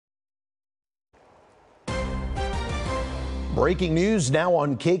Breaking news now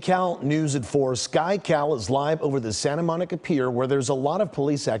on KCAL News at 4. SkyCal is live over the Santa Monica Pier where there's a lot of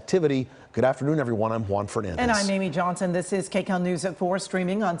police activity. Good afternoon, everyone. I'm Juan Fernandez. And I'm Amy Johnson. This is KCAL News at 4,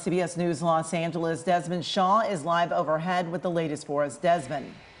 streaming on CBS News Los Angeles. Desmond Shaw is live overhead with the latest for us.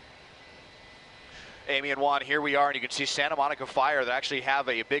 Desmond. Amy and Juan, here we are, and you can see Santa Monica Fire. They actually have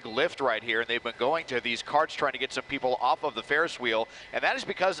a big lift right here, and they've been going to these carts trying to get some people off of the Ferris wheel, and that is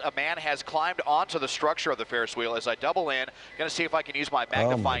because a man has climbed onto the structure of the Ferris wheel. As I double in, going to see if I can use my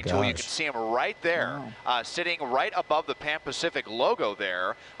magnifying tool. You can see him right there, sitting right above the Pan Pacific logo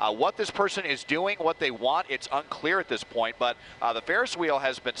there. What this person is doing, what they want, it's unclear at this point, but the Ferris wheel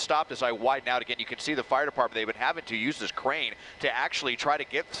has been stopped. As I widen out again, you can see the fire department, they've been having to use this crane to actually try to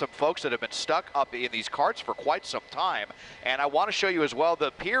get some folks that have been stuck up in these carts for quite some time. And I want to show you as well,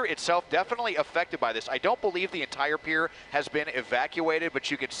 the pier itself definitely affected by this. I don't believe the entire pier has been evacuated, but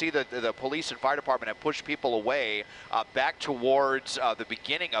you can see that the police and fire department have pushed people away back towards the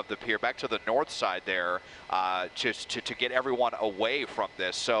beginning of the pier, back to the north side there, just to get everyone away from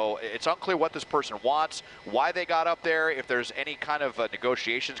this. So it's unclear what this person wants, why they got up there, if there's any kind of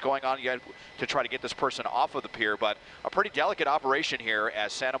negotiations going on yet to try to get this person off of the pier. But a pretty delicate operation here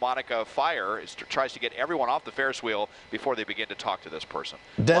as Santa Monica Fire tries to get everyone off the Ferris wheel before they begin to talk to this person.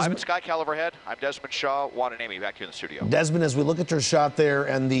 Live at SkyCal overhead, I'm Desmond Shaw. Juan and Amy back here in the studio. Desmond, as we look at your shot there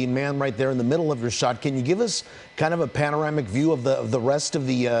and the man right there in the middle of your shot, can you give us kind of a panoramic view of the rest of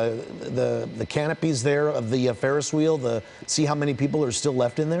the canopies there of the Ferris wheel? See how many people are still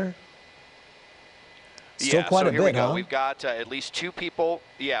left in there? Still quite a bit, here we go. Huh? We've got at least 2 people.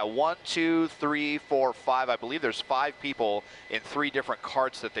 Yeah, 1, 2, 3, 4, 5. I believe there's 5 people in 3 different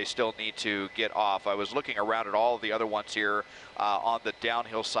carts that they still need to get off. I was looking around at all of the other ones here on the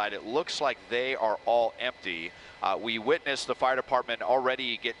downhill side. It looks like they are all empty. We witnessed the fire department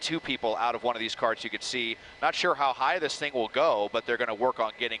already get 2 people out of one of these carts. You can see, not sure how high this thing will go, but they're going to work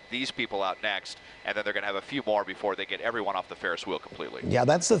on getting these people out next, and then they're going to have a few more before they get everyone off the Ferris wheel completely. Yeah,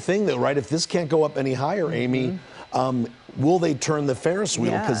 that's the thing, though, right? If this can't go up any higher, Amy, will they turn the Ferris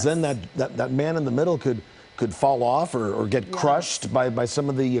wheel? Because then that man in the middle could fall off or get crushed by some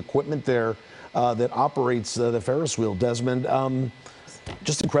of the equipment there that operates the Ferris wheel. Desmond,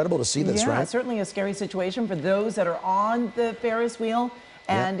 just incredible to see this, right? Yeah, certainly a scary situation for those that are on the Ferris wheel.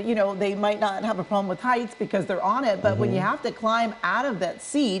 And, you know, they might not have a problem with heights because they're on it, but when you have to climb out of that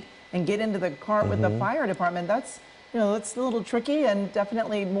seat and get into the cart with the fire department, that's, you know, that's a little tricky and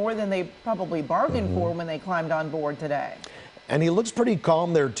definitely more than they probably bargained for when they climbed on board today. And he looks pretty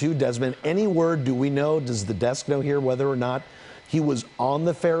calm there too, Desmond. Any word, do we know, does the desk know here whether or not he was on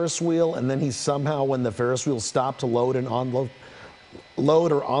the Ferris wheel and then he somehow, when the Ferris wheel stopped to load and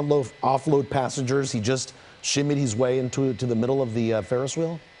offload passengers, he just shimmied his way into the middle of the Ferris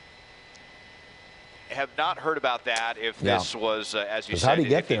wheel? Have not heard about that. If this was, as you said, how'd he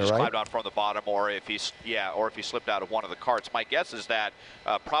get if he there, just right? climbed on from the bottom, or if he's or if he slipped out of one of the carts. My guess is that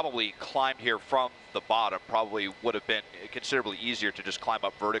probably climbed here from the bottom. Probably would have been considerably easier to just climb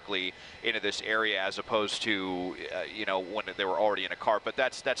up vertically into this area as opposed to you know, when they were already in a cart. But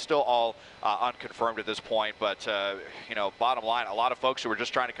that's still all unconfirmed at this point. But you know, bottom line, a lot of folks who were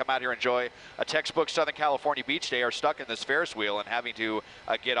just trying to come out here and enjoy a textbook Southern California beach day are stuck in this Ferris wheel and having to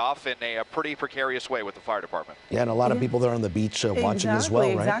get off in a pretty precarious way with the fire department. Yeah, and a lot of people there on the beach watching as well,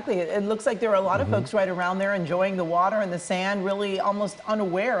 right? Exactly. It looks like there are a lot of folks right around there enjoying the water and the sand, really almost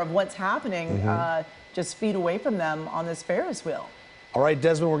unaware of what's happening just feet away from them on this Ferris wheel. All right,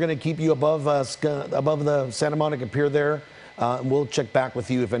 Desmond, we're going to keep you above the Santa Monica Pier there. We'll check back with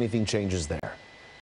you if anything changes there.